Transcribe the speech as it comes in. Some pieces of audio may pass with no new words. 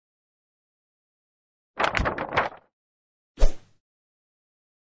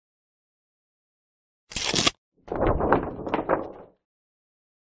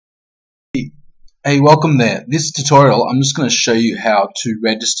Hey, welcome there. This tutorial, I'm just going to show you how to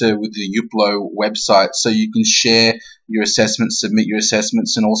register with the Yuploo website so you can share your assessments, submit your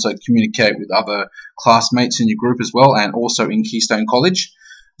assessments, and also communicate with other classmates in your group as well, and also in Keystone College.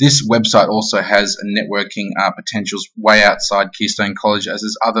 This website also has networking potentials way outside Keystone College, as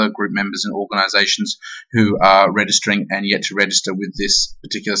there's other group members and organizations who are registering and yet to register with this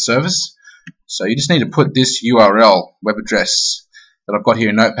particular service. So you just need to put this URL, web address, that I've got here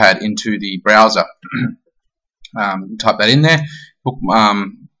in Notepad into the browser. Type that in there.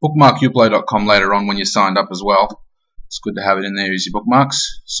 Bookmark Yuploo.com later on when you're signed up as well. It's good to have it in there as your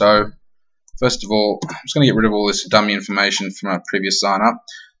bookmarks. So first of all, I'm just going to get rid of all this dummy information from our previous sign up.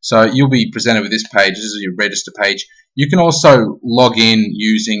 So you'll be presented with this page. This is your register page. You can also log in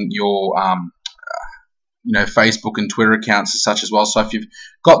using your Facebook and Twitter accounts as such as well. So if you've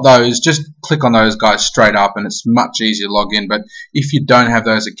got those, just click on those guys straight up and it's much easier to log in. But if you don't have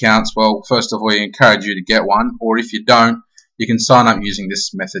those accounts, well, first of all, we encourage you to get one, or if you don't, you can sign up using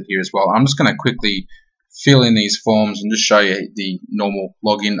this method here as well. I'm just going to quickly fill in these forms and just show you the normal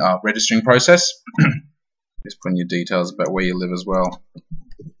login registering process. Just putting your details about where you live as well.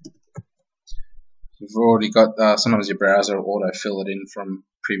 You've already got, sometimes your browser will auto-fill it in from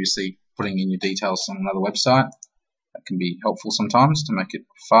previously putting in your details on another website. That can be helpful sometimes to make it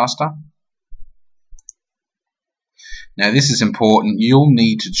faster. Now this is important. You'll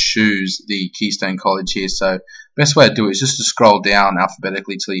need to choose the Keystone College here. So best way to do it is just to scroll down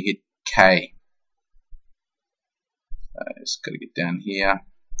alphabetically till you hit K. Just got to get down here.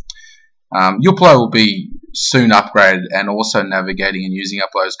 Yuploo will be soon upgraded, and also navigating and using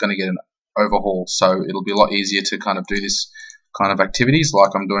Yuploo is going to get an overhaul, so it'll be a lot easier to kind of do this kind of activities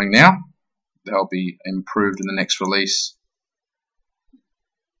like I'm doing now. They'll be improved in the next release.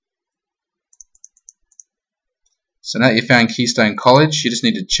 So now you found Keystone College, you just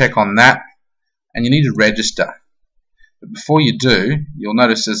need to check on that and you need to register. But before you do, you'll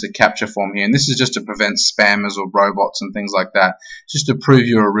notice there's a captcha form here, and this is just to prevent spammers or robots and things like that, just to prove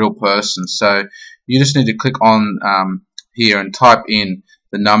you're a real person. So you just need to click on here and type in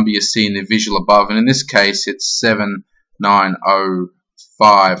the number you see in the visual above, and in this case it's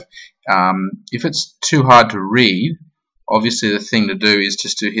 7905. If it's too hard to read, obviously the thing to do is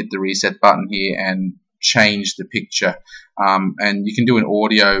just to hit the reset button here and change the picture. And you can do an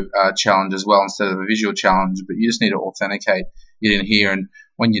audio challenge as well instead of a visual challenge, but you just need to authenticate it in here, and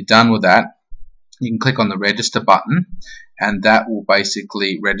when you're done with that, you can click on the register button, and that will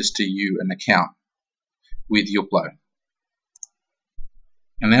basically register you an account with Yuploo.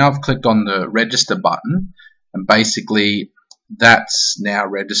 And now I've clicked on the register button, and basically that's now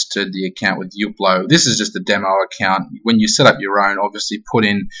registered the account with Yuploo. This is just a demo account. When you set up your own, obviously put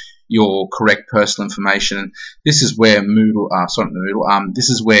in your correct personal information, and this is where this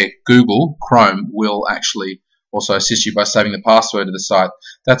is where Google Chrome will actually also assist you by saving the password to the site.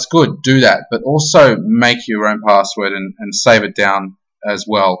 That's good, do that, but also make your own password and save it down as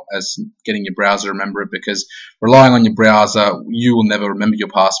well as getting your browser to remember it, because relying on your browser, you will never remember your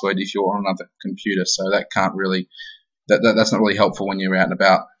password if you're on another computer, so that can't really, that's not really helpful when you're out and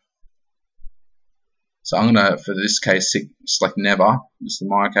about. So I'm going to, for this case, select never, just in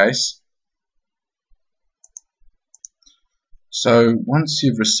my case. So once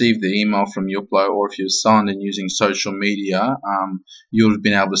you've received the email from Yuploo, or if you've signed in using social media, you'll have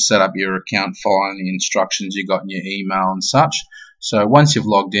been able to set up your account following the instructions you got in your email and such. So once you've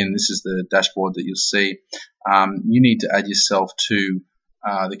logged in, this is the dashboard that you'll see. You need to add yourself to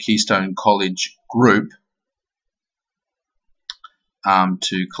the Keystone College group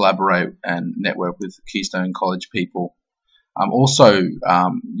to collaborate and network with Keystone College people. Also,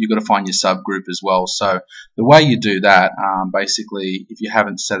 you've got to find your subgroup as well. So the way you do that, basically, if you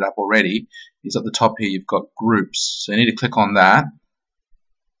haven't set it up already, is at the top here you've got groups. So you need to click on that.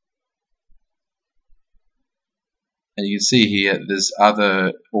 And you can see here there's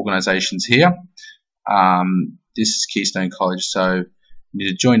other organizations here. This is Keystone College, so you need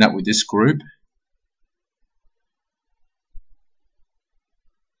to join up with this group.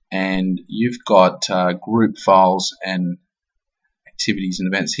 And you've got group files and activities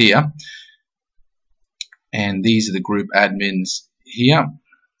and events here, and these are the group admins here.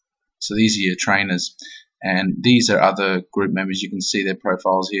 So these are your trainers, and these are other group members. You can see their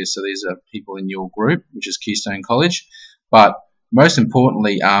profiles here. So these are people in your group, which is Keystone College. But most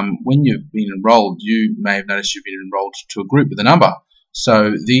importantly, when you've been enrolled, you may have noticed you've been enrolled to a group with a number.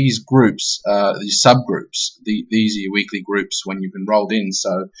 So these groups, these subgroups, these are your weekly groups when you've enrolled in.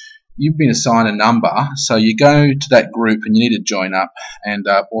 So you've been assigned a number, so you go to that group and you need to join up, and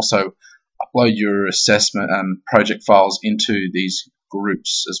also upload your assessment and project files into these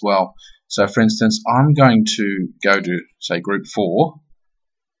groups as well. So for instance, I'm going to go to, say, group 4.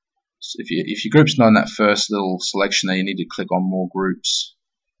 So if your group's not in that first little selection there, you need to click on more groups.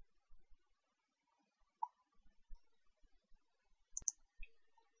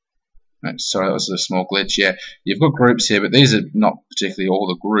 Sorry, that was a small glitch. Yeah, you've got groups here, but these are not particularly all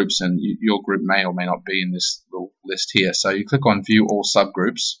the groups, and your group may or may not be in this little list here. So you click on View All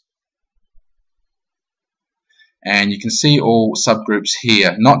Subgroups, and you can see all subgroups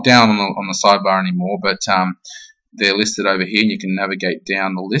here, not down on the sidebar anymore, but they're listed over here, and you can navigate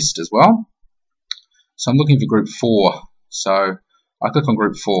down the list as well. So I'm looking for group 4, so I click on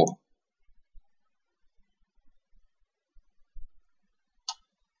group 4.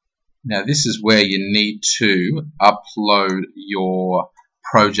 Now this is where you need to upload your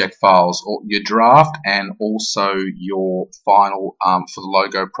project files, or your draft, and also your final for the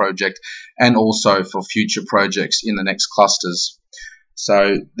logo project, and also for future projects in the next clusters.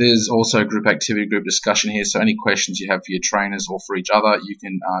 So there's also group activity, group discussion here, so any questions you have for your trainers or for each other, you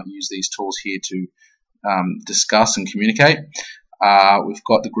can use these tools here to discuss and communicate. We've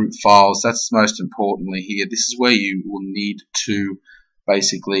got the group files. That's most importantly here. This is where you will need to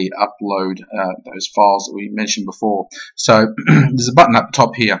basically upload those files that we mentioned before. So there's a button up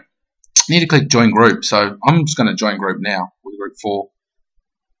top here. You need to click join group. So I'm just going to join group now with group 4.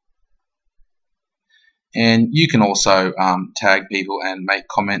 And you can also tag people and make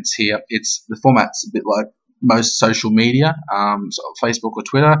comments here. The format's a bit like most social media, so Facebook or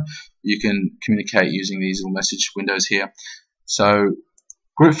Twitter. You can communicate using these little message windows here. So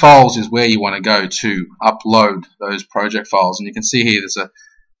group files is where you want to go to upload those project files, and you can see here there's a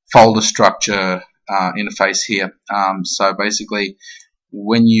folder structure interface here. So basically,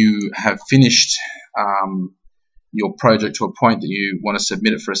 when you have finished your project to a point that you want to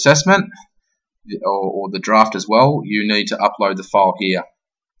submit it for assessment, or the draft as well, you need to upload the file here.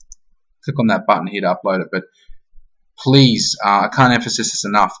 Click on that button here to upload it, but please, I can't emphasize this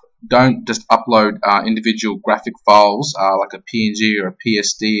enough, don't just upload individual graphic files like a PNG or a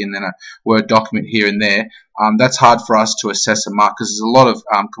PSD and then a Word document here and there. That's hard for us to assess and mark, because there's a lot of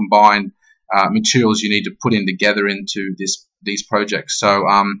combined materials you need to put in together into these projects. So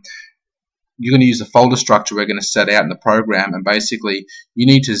you're going to use the folder structure we're going to set out in the program, and basically you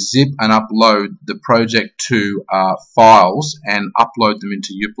need to zip and upload the project to files and upload them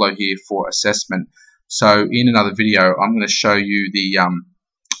into Yuploo here for assessment. So in another video, I'm going to show you the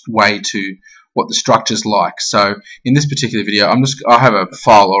way to what the structure's like. So in this particular video, I have a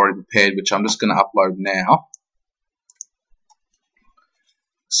file already prepared, which I'm just going to upload now.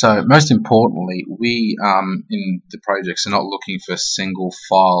 So most importantly, we in the projects are not looking for a single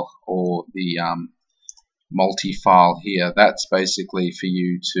file or the multi-file here. That's basically for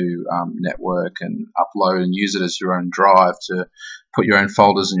you to network and upload and use it as your own drive to put your own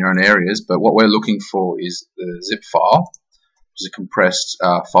folders in your own areas. But what we're looking for is the zip file, which is a compressed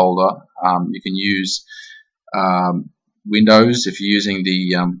folder. You can use Windows if you're using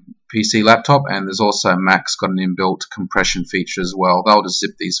the PC laptop, and there's also Mac's got an inbuilt compression feature as well. They'll just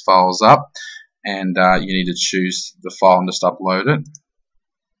zip these files up, and you need to choose the file and just upload it.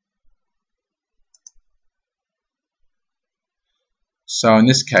 So in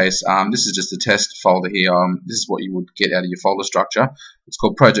this case, this is just a test folder here. This is what you would get out of your folder structure. It's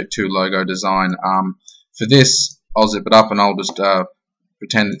called Project 2 Logo Design. For this, I'll zip it up and I'll just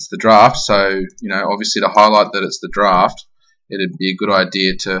pretend it's the draft. So, obviously to highlight that it's the draft, it'd be a good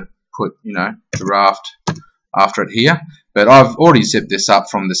idea to put, draft after it here. But I've already zipped this up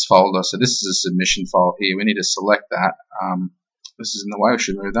from this folder, so this is a submission file here. We need to select that. This is in the way, I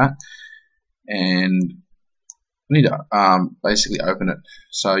should move that. And we need to basically open it.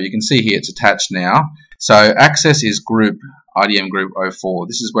 So you can see here it's attached now. So access is group IDM group 04.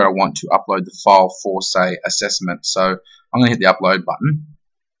 This is where I want to upload the file for, say, assessment. So I'm going to hit the upload button.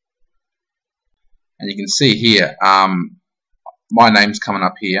 And you can see here, my name's coming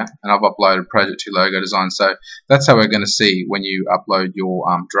up here, and I've uploaded Project 2 Logo Design. So that's how we're going to see when you upload your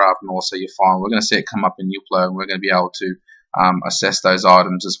draft and also your file. We're going to see it come up in Yuploo, and we're going to be able to assess those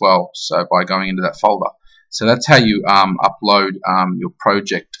items as well, so by going into that folder. So that's how you upload your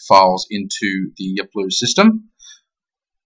project files into the Yuploo system.